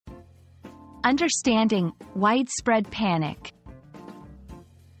Understanding widespread panic.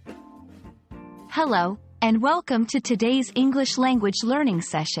 Hello, and welcome to today's English language learning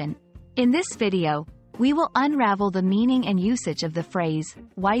session. In this video, we will unravel the meaning and usage of the phrase,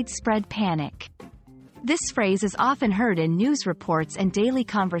 widespread panic. This phrase is often heard in news reports and daily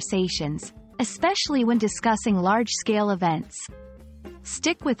conversations, especially when discussing large-scale events.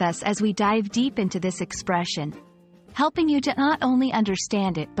 Stick with us as we dive deep into this expression, helping you to not only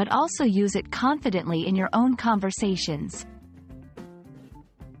understand it but also use it confidently in your own conversations.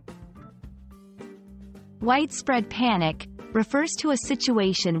 Widespread panic refers to a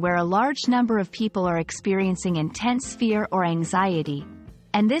situation where a large number of people are experiencing intense fear or anxiety,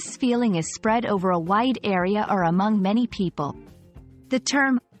 and this feeling is spread over a wide area or among many people. The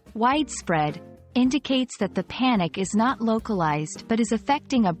term widespread indicates that the panic is not localized but is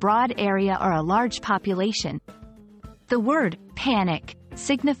affecting a broad area or a large population. The word panic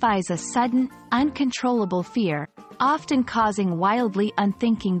signifies a sudden, uncontrollable fear, often causing wildly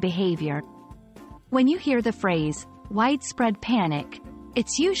unthinking behavior. When you hear the phrase widespread panic,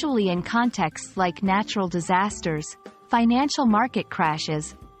 it's usually in contexts like natural disasters, financial market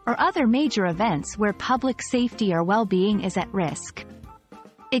crashes, or other major events where public safety or well-being is at risk.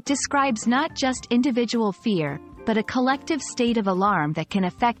 It describes not just individual fear, but a collective state of alarm that can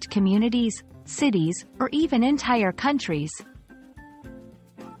affect communities, cities, or even entire countries.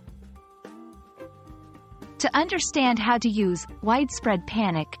 To understand how to use widespread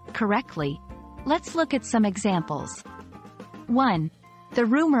panic correctly, let's look at some examples. 1. The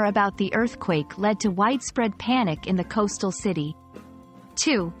rumor about the earthquake led to widespread panic in the coastal city.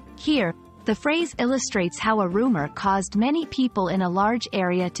 2. Here, the phrase illustrates how a rumor caused many people in a large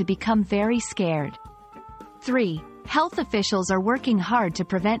area to become very scared. 3. Health officials are working hard to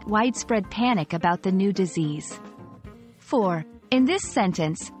prevent widespread panic about the new disease. 4. In this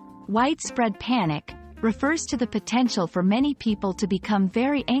sentence, widespread panic refers to the potential for many people to become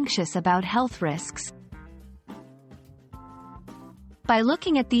very anxious about health risks. By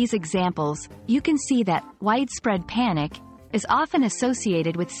looking at these examples, you can see that widespread panic is often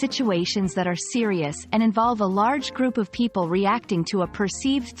associated with situations that are serious and involve a large group of people reacting to a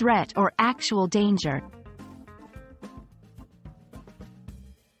perceived threat or actual danger.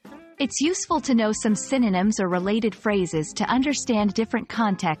 It's useful to know some synonyms or related phrases to understand different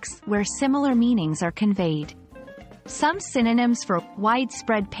contexts where similar meanings are conveyed. Some synonyms for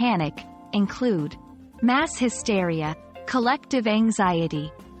widespread panic include mass hysteria, collective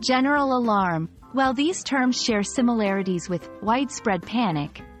anxiety, general alarm. While these terms share similarities with widespread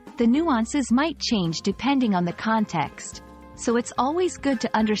panic, the nuances might change depending on the context, so it's always good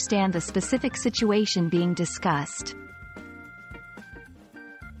to understand the specific situation being discussed.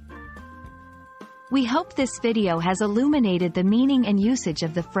 We hope this video has illuminated the meaning and usage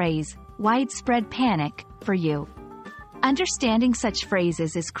of the phrase, widespread panic, for you. Understanding such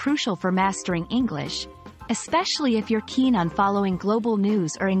phrases is crucial for mastering English, especially if you're keen on following global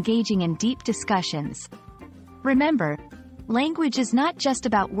news or engaging in deep discussions. Remember, language is not just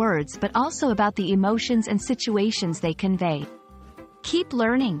about words but also about the emotions and situations they convey. Keep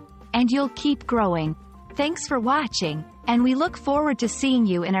learning, and you'll keep growing. Thanks for watching, and we look forward to seeing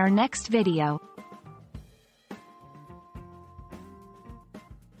you in our next video.